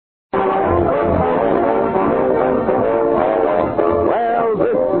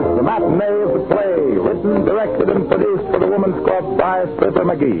written, directed, and produced for the Woman's Club by Fibber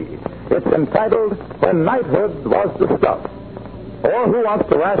McGee. It's entitled When Knighthood Was the Stuff, or Who Wants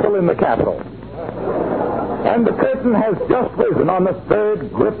to Wrestle in the Castle. And the curtain has just risen on the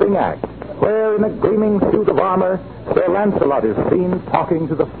third gripping act, where in a gleaming suit of armor, Sir Lancelot is seen talking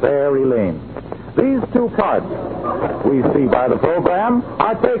to the fair Elaine. These two parts, we see by the program,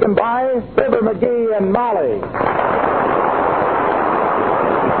 are taken by Fibber McGee and Molly.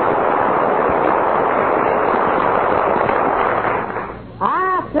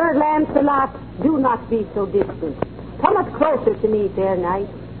 Ah, Sir Lancelot, do not be so distant. Come up closer to me, fair knight.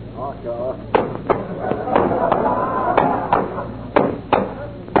 Oh, sure.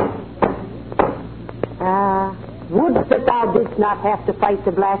 Would that thou didst not have to fight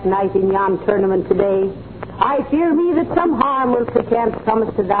the Black Knight in yon tournament today. I fear me that some harm will perchance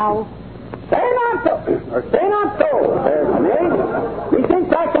cometh to thou. Say not so, fair maid.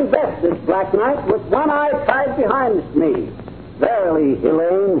 Methinks I can best this Black Knight with one eye tied behind me. Verily,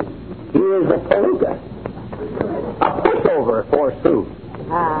 Elaine, he is a palooka. A pushover, forsooth.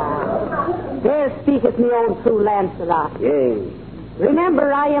 There speaketh me old true Lancelot. Yea.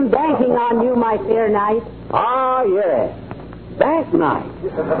 Remember, I am banking on you, my fair knight. Ah, yes. Bank night.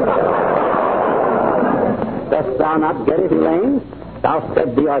 Dost thou not get it, Elaine? Thou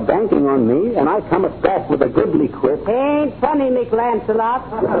said thee are banking on me, and I cometh back with a goodly quip. Ain't funny, Mick Lancelot.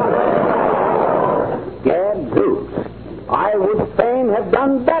 Gadzooks. I would fain have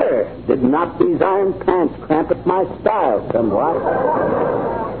done better, did not these iron pants cramp at my style somewhat.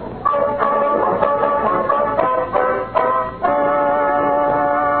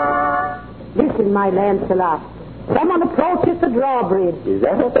 Listen, my Lancelot. Someone approaches the drawbridge. Is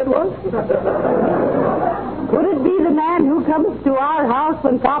that what that was? Could it be the man who comes to our house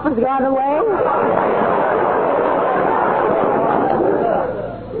when Papa's gone away?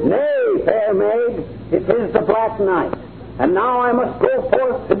 Nay, fair maid, it is the Black Knight. And now I must go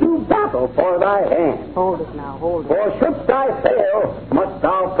forth to do battle for thy hand. Hold it now, hold it. For shouldst I fail, must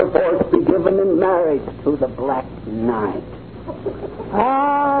thou perforce be given in marriage to the Black Knight.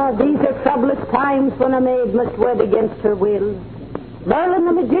 Ah, these are troublous times when a maid must wed against her will. Merlin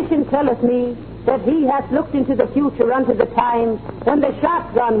the magician telleth me that he hath looked into the future unto the time when the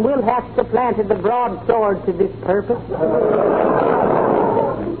shotgun will have supplanted the broadsword to this purpose.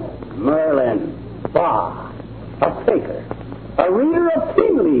 Merlin, bah, a faker, a reader of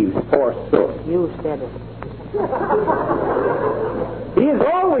tea leaves, forsooth. You said it. He is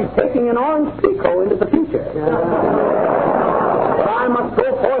always taking an orange pekoe into the future. But I must go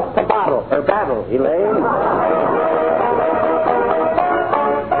forth to battle, Elaine.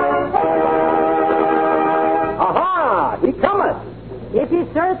 Aha! He cometh! It is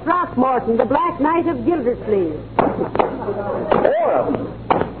Sir Throckmorton, the Black Knight of Gildersleeve. Four of them.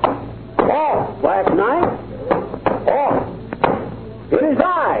 Oh, Black Knight. Oh, it is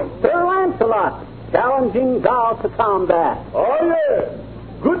I, Sir Lancelot, challenging thou to combat. Oh, yes.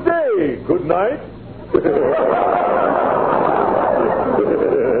 Good day, good night.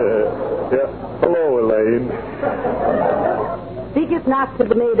 Hello, Elaine. Speaketh not to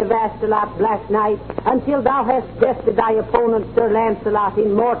the maid of Astolat, Black Knight, until thou hast bested thy opponent, Sir Lancelot,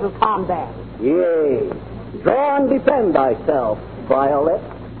 in mortal combat. Yea. Draw and defend thyself, Violet.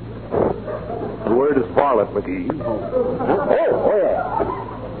 The word is Varlet, McGee. Oh, yes.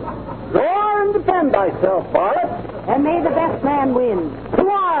 Draw and defend thyself, Violet. And may the best man win. To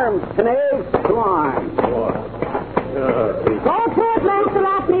arms, Knave, to arms. Go to it,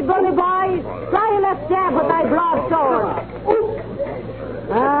 Lancelot, me bully boy. Try a left jab with thy broadsword.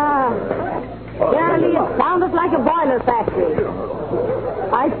 Verily, it sounded like a boiler factory.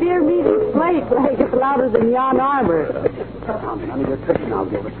 I fear me this place is louder than yon armor. None of your tricks now,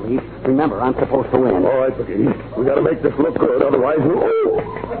 Gildersleeve. Remember, I'm supposed to win. All right, McGee. We got to make this look good, otherwise we'll...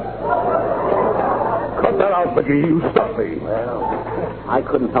 Cut that out, McGee. You stuck me. Well, I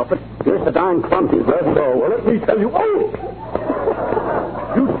couldn't help it. You're so darn clumsy. That's so. Well, let me tell you...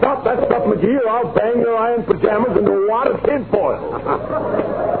 You stop that stuff, McGee, or I'll bang your iron pajamas into a wad of tinfoil.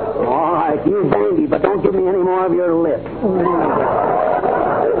 All right, you bangy, but don't give me any more of your lip.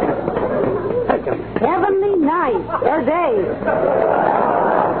 Heavenly night, or day.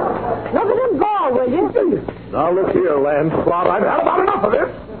 Look at him go, will you? Now, look here, Lancelot. I've had about enough of this.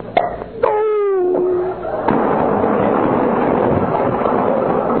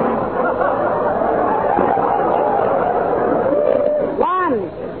 One,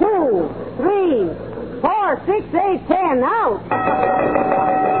 2, 3, 4, 6, 8, 10, out.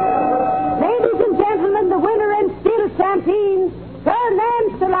 Ladies and gentlemen, the winner and still champion, Sir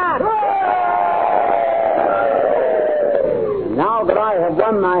Lancelot. Now that I have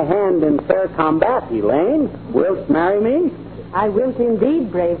won my hand in fair combat, Elaine. Wilt marry me? I wilt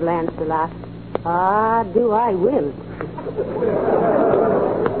indeed, brave Lancelot. Ah, do I will.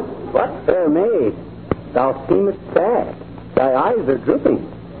 What, fair maid? Thou seemest sad. Thy eyes are drooping.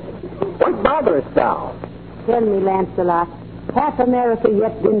 What botherest thou? Tell me, Lancelot, hath America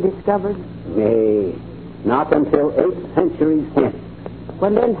yet been discovered? Nay, not until 8 centuries hence.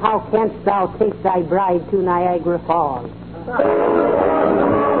 Well, then how canst thou take thy bride to Niagara Falls?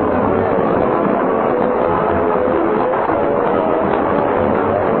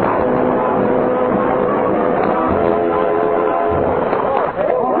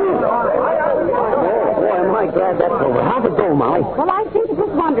 Glad that's over. How'd it go, Molly? Well, I think it was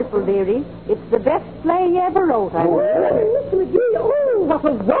wonderful, dearie. It's the best play you ever wrote, I would say. Mr. McGee, what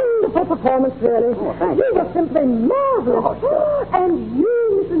a wonderful performance, really. Oh, thank you you. were simply marvelous. Oh, sure. And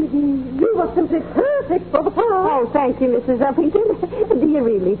you, Mr. McGee, you were simply perfect for the part. Oh, thank you, Mrs. Uppington. Do you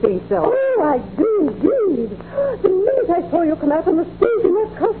really think so? Oh, I do indeed. The minute I saw you come out on the stage in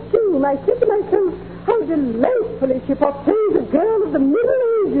that costume, I said to myself, how delightfully she portrays a girl of the Middle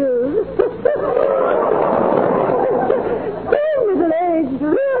Ages. So middle-aged,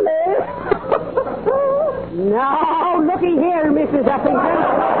 really. Now, looky here, Mrs.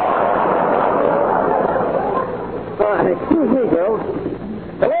 Uppington. Excuse me, girls.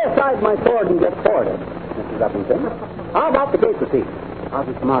 So lay aside my sword and get sorted, Mrs. Uppington. How about the gate receipt? How's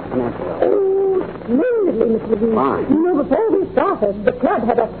it come out financially? Oh, splendidly, Mr. McGee. Fine. You know, before we started, the club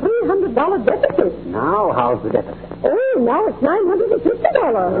had a $300 deficit. Now, how's the deficit? Oh, now it's $950.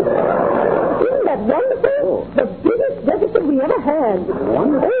 Isn't that wonderful? Oh. The biggest deficit we ever had.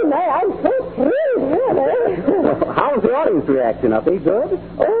 Wonderful. Oh, my, I'm so thrilled, really. How's the audience reaction, Uppy? Good?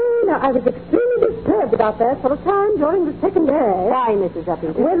 Oh, now, I was extremely disturbed about that for a time during the second act. Why, Mrs.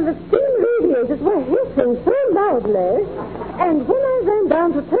 Uppington? Well, the steam radiators were hissing so loudly, and when I ran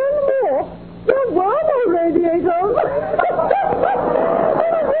down to turn them off, there were no radiators. Oh,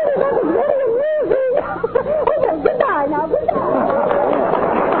 really, that was very amusing. Oh, well, goodbye now, goodbye.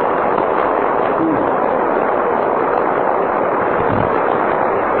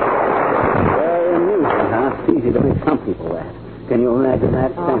 Very amusing, huh? It's easy to make some people laugh. Can you imagine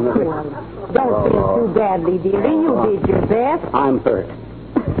that? Oh, well, don't feel too badly, dearie. You did your best. I'm hurt.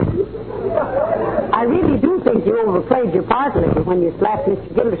 I really do think you overplayed your part a little when you slapped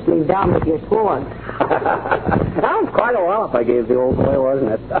Mr. Gildersleeve down with your sword. That was quite a wallop I gave the old boy,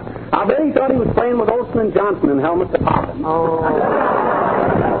 wasn't it? I bet he thought he was playing with Olson and Johnson in Helmet to Poppin'. Oh.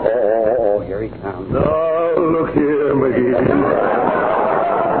 Oh, here he comes. Oh, look here, McGee.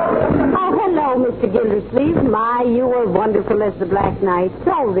 Oh, hello, Mr. Gildersleeve. My, you were wonderful as the Black Knight.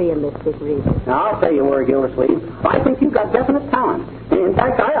 So realistic, really. Now, I'll say you were, Gildersleeve. I think you've got definite talent. In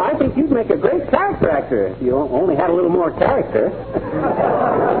fact, I think you'd make a great character actor if you only had a little more character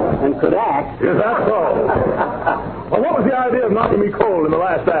and could act. Is that so? Well, what was the idea of knocking me cold in the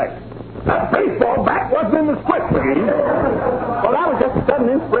last act? That baseball bat wasn't in the script, McGee. Well, that was just a sudden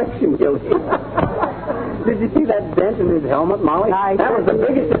inspiration, Gildy. Did you see that dent in his helmet, Molly? That was the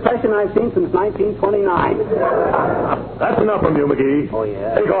biggest depression I've seen since 1929. That's enough from you, McGee. Oh,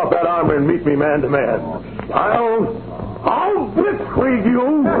 yeah? Take off that armor and meet me man to man. I'll blitzkrieg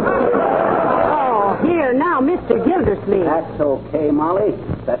you. Oh, here, now, Mr. Gildersleeve. That's okay, Molly.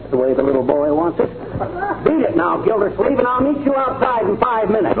 That's the way the little boy wants it. Beat it now, Gildersleeve, and I'll meet you outside in 5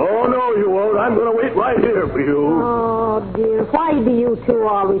 minutes. No, you won't. I'm going to wait right here for you. Oh, dear. Why do you two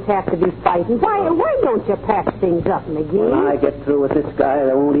always have to be fighting? Why don't you patch things up, McGee? When I get through with this guy,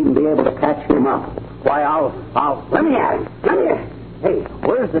 they won't even be able to catch him up. Why, I'll... Let me at him. Let me at him. Hey,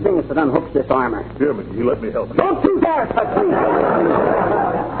 where's the dingus that unhooks this armor? Here, McGee, let me help you. Don't you dare touch me!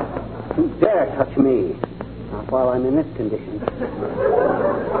 Don't you dare touch me. Not while I'm in this condition.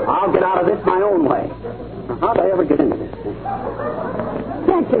 I'll get out of this my own way. Now, how'd I ever get into this thing?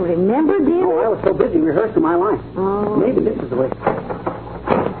 Can't you remember, dear? Oh, I was so busy rehearsing my line. Oh. Maybe this is the way.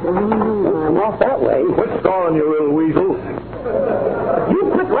 Don't come off that way. Quit stalling, you little weasel.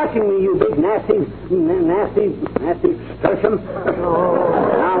 You quit rushing me, you big nasty sturgeon.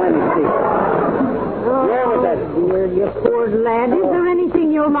 Now let me see. Where was that? Dear, you poor lad. Is there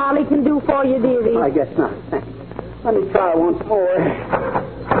anything your Molly can do for you, dearie? I guess not. Let me try once more.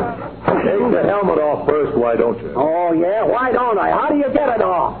 Take the helmet off first, why don't you? Oh, yeah? Why don't I? How do you get it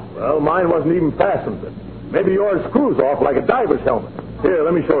off? Well, mine wasn't even fastened. Maybe yours screws off like a diver's helmet. Here,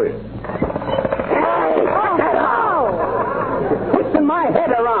 let me show you. Hey, cut that out! Twisting my head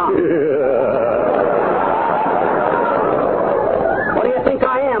around. Yeah. What do you think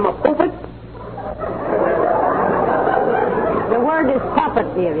I am, a puppet? The word is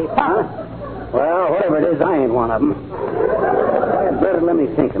puppet, dearie. Puppet. Huh? Well, whatever it is, I ain't one of them. Better let me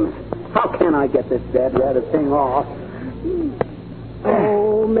think of it. How can I get this dead rather thing off?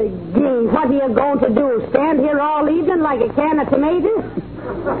 Oh, McGee, what are you going to do? Stand here all evening like a can of tomatoes?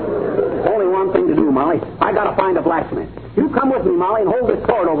 Only one thing to do, Molly. I gotta find a blacksmith. You come with me, Molly, and hold this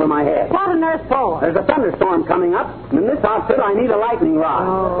cord over my head. What on earth for? There's a thunderstorm coming up, and in this outfit I need a lightning rod.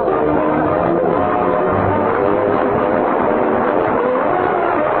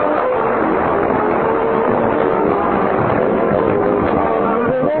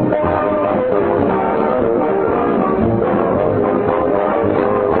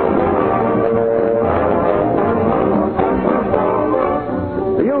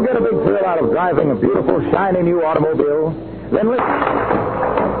 Driving a beautiful, shiny new automobile. Then listen.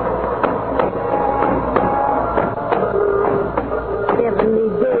 Heavenly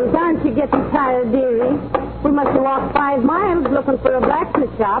days, aren't you getting tired, dearie? We must have walked 5 miles looking for a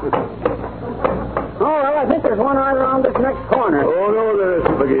blacksmith shop. Oh, well, I think there's one right around this next corner. Oh, no, there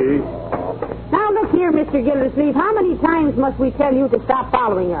isn't, McGee. Now, look here, Mr. Gildersleeve. How many times must we tell you to stop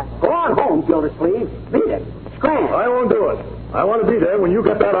following us? Go on home, Gildersleeve. Beat it. Scram. I won't do it. I want to be there when you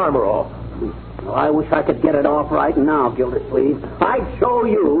get that armor off. Well, I wish I could get it off right now, Gildersleeve. I'd show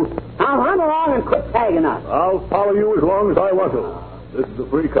you. Now run along and quit tagging us. I'll follow you as long as I want to. This is a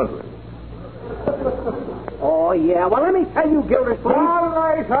free country. Oh, yeah. Well, let me tell you, Gildersleeve. All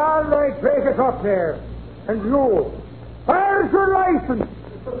right. Break it up there. And you, where's your license?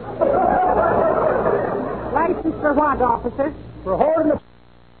 License for what, officer? For holding a...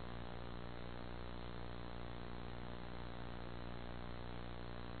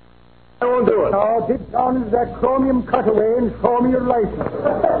 I won't do it. Now, get down into that chromium cutaway and show me your license.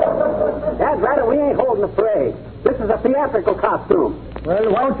 That's right, we ain't holding a parade. This is a theatrical costume.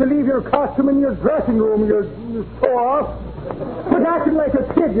 Well, why don't you leave your costume in your dressing room, you sore? Quit acting like a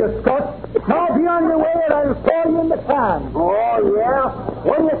kid, you scut. Now be on your way and I'll throw you in the can. Oh, yeah?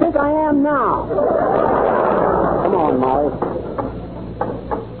 What do you think I am now? Come on, Molly.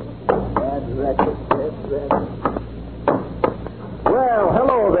 That's wretched. Well,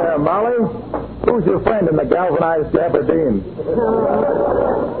 hello there, Molly. Who's your friend in the galvanized gabardine?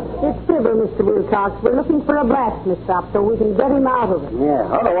 It's Fibber, Mr. Wilcox. We're looking for a blacksmith shop so we can get him out of it. Yeah,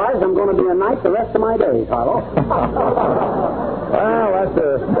 otherwise I'm going to be a knight the rest of my days, Harlow. Well,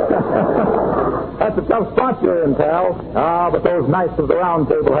 that's a tough spot you're in, pal. But those knights of the Round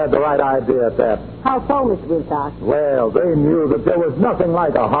Table had the right idea at that. How so, Mr. Wilcox? Well, they knew that there was nothing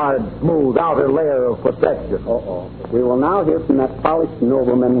like a hard, smooth outer layer of protection. Uh-oh. We will now hear from that polished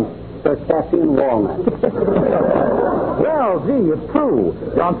nobleman, Circassian Walnut. Well, gee, it's true.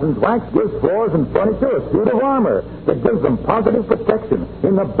 Johnson's wax gives floors and furniture a suit of armor that gives them positive protection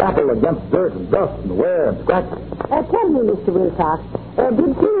in the battle against dirt and dust and wear and scratches. Tell me, Mr. Wilcox,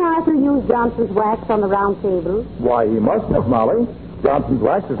 did King Arthur use Johnson's wax on the Round Table? Why, he must have, Molly. Johnson's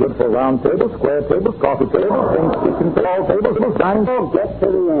wax is good for round tables, square tables, coffee tables, things kitchen tall tables, dining tables. Get to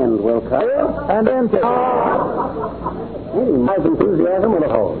the end, Wilcox. And end tables. He has enthusiasm with a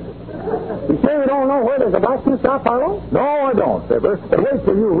hose. You sure you don't know where there's a blacksmith shop, Harlow? No, I don't, Fibber. But wait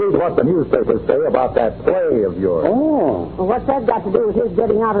till you read what the newspapers say about that play of yours. Oh. Well, what's that got to do with his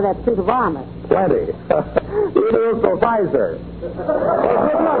getting out of that suit of armor? Plenty. You will surprise her. Well,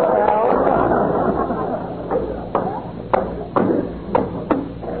 good luck, pal.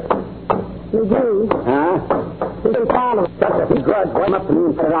 McGee. Huh? You can follow. Such a begrudge. Come up to me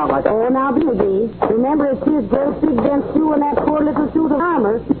and put it out like that. Oh, now, McGee. Remember, it's his great big against you and that poor little suit of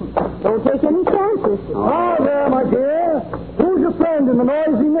armor. Don't take any chances. Oh, there, my dear. Who's your friend in the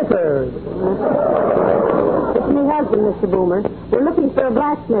noisy knickers? It's my husband, Mr. Boomer. We're looking for a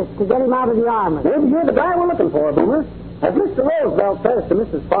blacksmith to get him out of the armor. Maybe you're the guy we're looking for, Boomer. As Mr. Roosevelt says to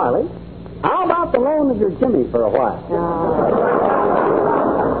Mrs. Farley, how about the loan of your Jimmy for a while?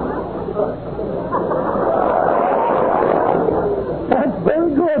 That's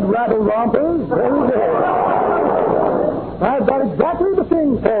very good, rattle rompers. Very good. I've got exactly the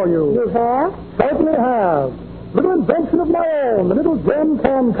thing for you. You have? Certainly have. Little invention of my own, the little gem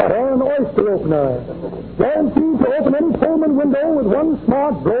can cutter and oyster opener. Guaranteed to open any Pullman window with one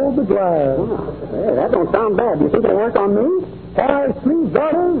smart blow of the glass. Hey, that don't sound bad. Do you think it'll work on me? 5 sleeve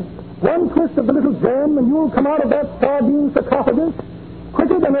daughters, one twist of the little gem, and you'll come out of that sardine sarcophagus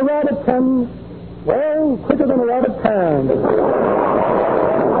quicker than a rod of 10. Well, quicker than a rod of 10.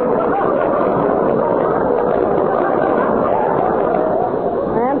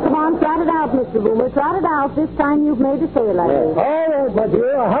 Trot it out, Mr. Boomer. Trot it out. This time you've made a sale, I think. All right, my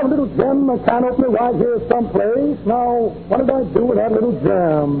dear. I have a little gem can opener right here someplace. Now, what did I do with that little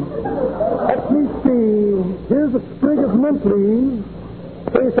gem? Let me see. Here's a sprig of mint leaves.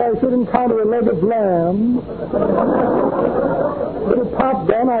 In case I should encounter a leg of lamb. Little pop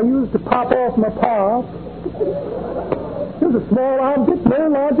gun I used to pop off my pop. Here's a small object no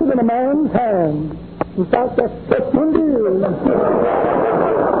larger than a man's hand. In fact, that's just what it is.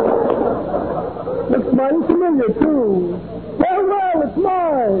 Looks mighty familiar, too. Well, it's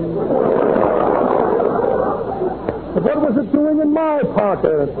mine. But what was it doing in my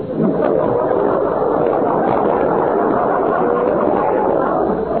pocket?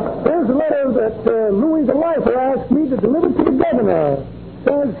 Here's a letter that Louis the Lifer asked me to deliver to the governor. It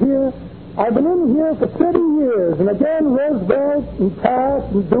says here, I've been in here for 30 years, and again Roosevelt and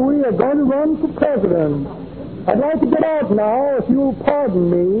Taft and Dewey are going to run for president. I'd like to get out now, if you'll pardon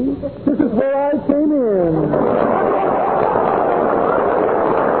me. This is where I came in.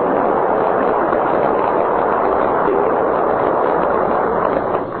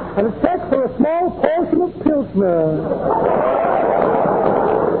 And a check for a small portion of Pilsner.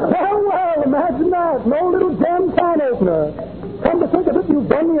 Well, imagine that. No little gem can opener. Come to think of it, you've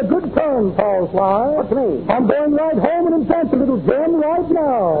done me a good turn, Paul Sly. What's me? I'm going right home and invent a little gem right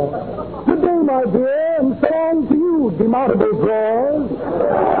now. Good day, my dear, and so long to you, demountable drawers.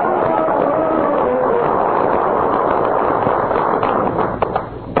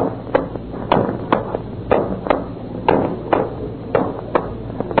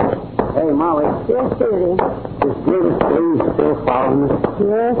 Hey, Molly. Yes, dearie. Is Davis Breeze still following us?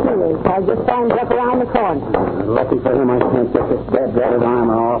 Yes, it is. I just climbed up around the corner. Lucky for him, I can't get this dead-ratted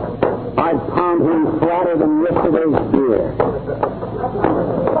armor off. I'd pound him flatter than yesterday's beer.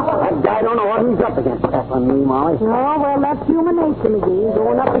 That guy don't know what he's up against, tackling me, Molly. Oh, well, that's human nature, McGee,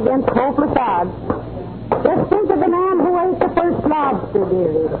 going up against hopeless odds. Just think of the man who ate the first lobster,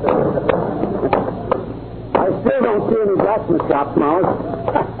 dearie. I still don't see any blacksmith shops, Molly.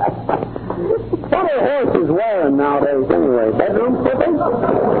 What are horses wearing nowadays, anyway? Bedroom slippers?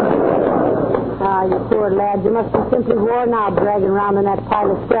 Ah, you poor lad. You must be simply worn out dragging around in that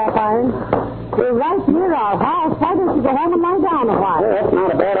pile of scrap iron. You're right near our house. Why don't you go home and lie down a while? Well, that's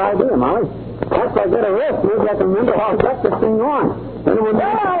not a bad idea, Molly. Once I get a rest, maybe I can remember how to get this thing on. Well,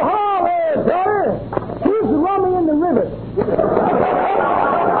 haul there, daughter. Who's rummy in the river?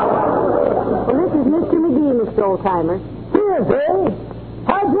 Well, this is Mr. McGee, Mr. Oldtimer. Here's, eh?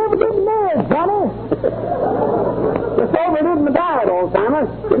 How'd you ever get married, Johnny? Just overdid my diet, old timer.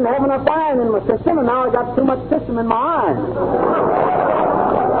 Didn't have enough iron in my system, and now I got too much system in my iron.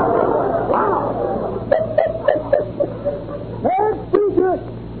 Wow. Well, Peter,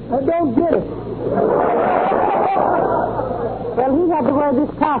 I don't get it. Well, he had to wear this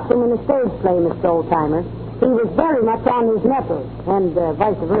costume in a stage play, Mr. Oldtimer. He was very much on his mettle, and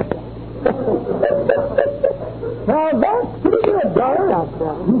vice versa. Now, that's pretty good, daughter.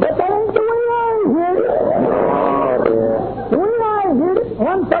 But that ain't the way I hear it. Oh, dear. The way I hear it,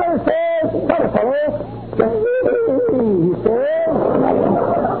 one fellow says, "Fellow, he says.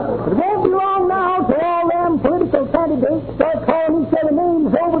 It won't be long now till all them political candidates start calling each other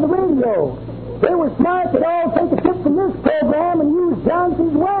names over the radio. They were smart to all take a tip from this program and use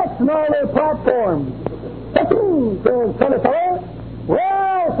Johnson's wax in all their platforms. What do you mean, says fellow?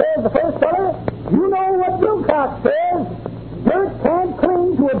 Well, says the first fellow, you know what Wilcox says. Dirt can't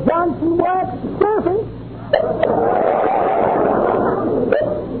cling to a Johnson wax surface.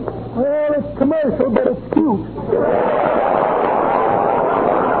 Well, it's commercial, but it's cute.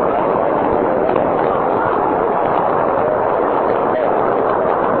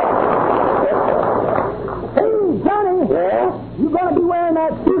 Hey, Johnny. Yeah? You gonna be wearing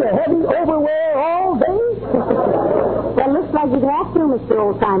that suit of heavy overwear all day? Well, looks like you'd have to, Mr.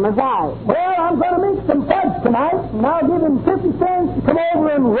 Oldtimer. Why? Well, I'm going to make some fudge tonight, and I'll give him 50 cents to come over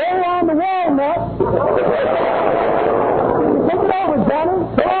and roll on the walnut. Take it over, Johnny.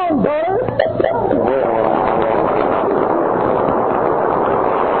 So long, daughter.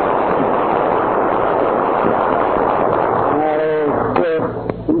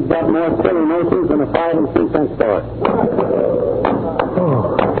 He's got more silly notions than a 5 and 6 cent store.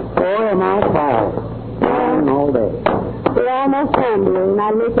 Boy, am I tired. All day. We're almost home, dear, and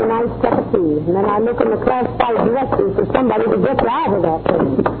I make a nice cup of tea. And then I look in the classified directory for somebody to get you out of that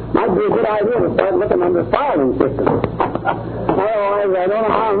place. Might be a good idea to start looking under filing systems. Otherwise, I don't know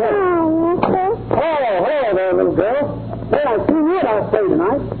how I'm going. Oh, yes, sir. Hello there, little girl. Hey, I see you at our play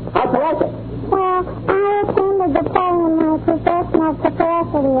tonight. How'd you like it? Well, I attended the play in my professional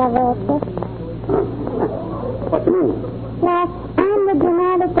capacity of it. What do you mean? Well, I'm the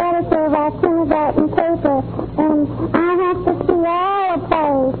dramatic editor of our kindergarten paper, and I have to see all the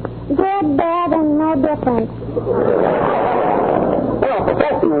plays, good, bad, and no different. Well,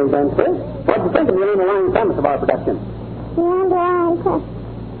 professionally then, sis. What do you think of the underlying premise of our production? The underlying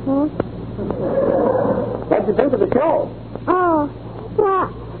What'd you think of the show? Oh, well,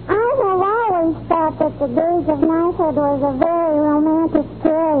 I have always thought that the days of knighthood was a very romantic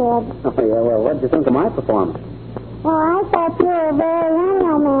period. Oh, yeah, well, what'd you think of my performance? Well, I thought you were a very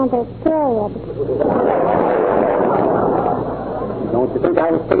unromantic period. Don't you think I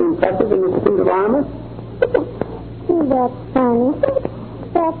was pretty impressive in this suit of armor? That's funny.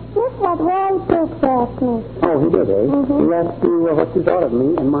 That's just what Roy Brooks asked me. Oh, he did, eh? Mm-hmm. He asked you what you thought of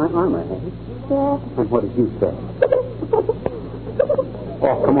me and my armor, eh? Yes. And what did you say?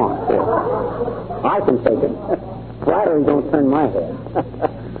 Oh, come on, Phil. I can take it. Flattery don't turn my head.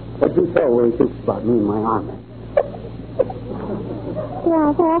 What'd you say when he thinks about me and my armor? Do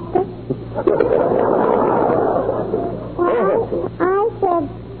I have to? Well, I said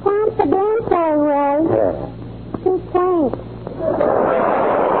confidential, Roy. Yeah. Too quaint.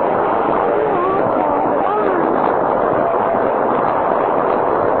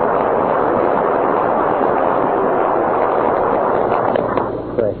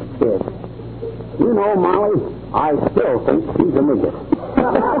 Kid. You know, Molly, I still think she's a midget.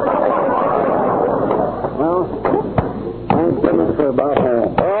 Well, thank goodness for about her.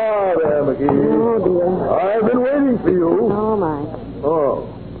 Oh, there, McGee. Oh, dear. I've been waiting for you. Oh, my. Oh.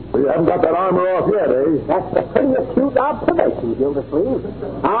 So you haven't got that armor off yet, eh? That's a pretty acute observation, Gildersleeve.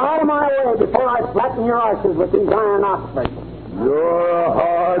 Now, out of my way before I flatten your arches with these iron oxfords. You're a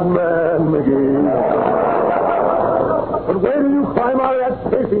hard man, McGee. But wait till you climb out of that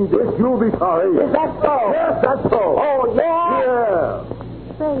chafing dish, you'll be sorry. Is that so? Yes, that's so. Oh, yeah?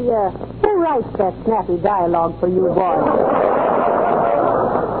 Yeah. Say, who writes that snappy dialogue for you boys?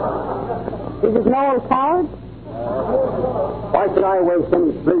 Is it Noel Coward? Why should I waste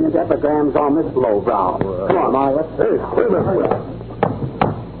any brilliant epigrams on this lowbrow? Come on, Molly, let's... Hey, wait a minute.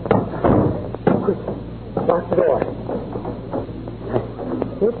 Lock the door.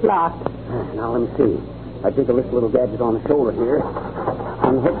 It's locked. Now, let me see. I jiggle this little gadget on the shoulder here.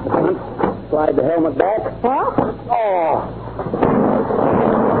 Unhook the front. Slide the helmet back. What? Oh!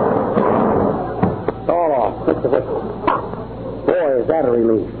 It's all off. Click the whistle. Boy, is that a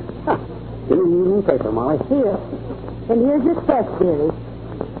relief. Give me the evening paper, Molly. Here. And here's your test theory.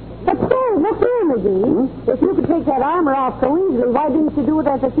 But say, look here, McGee. If you could take that armor off so easily, why didn't you do it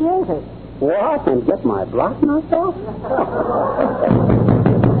at the theater? What? And get my block knocked off?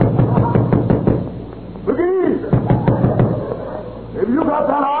 McGee! Have you got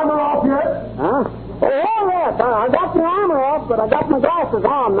that armor off yet? Huh? Oh, yes. I got the armor off, but I got my glasses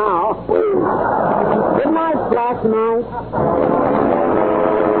on now. Good night, Black Knight.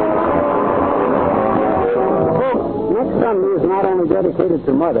 Next Sunday is not only dedicated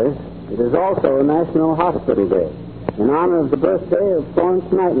to mothers, it is also National Hospital Day, in honor of the birthday of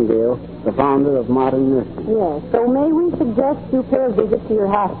Florence Nightingale, the founder of modern nursing. Yes. So may we suggest you pay a visit to your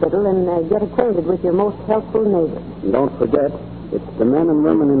hospital and get acquainted with your most helpful neighbor. And don't forget, it's the men and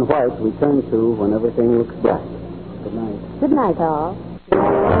women in white we turn to when everything looks black. Good night. Good night, all.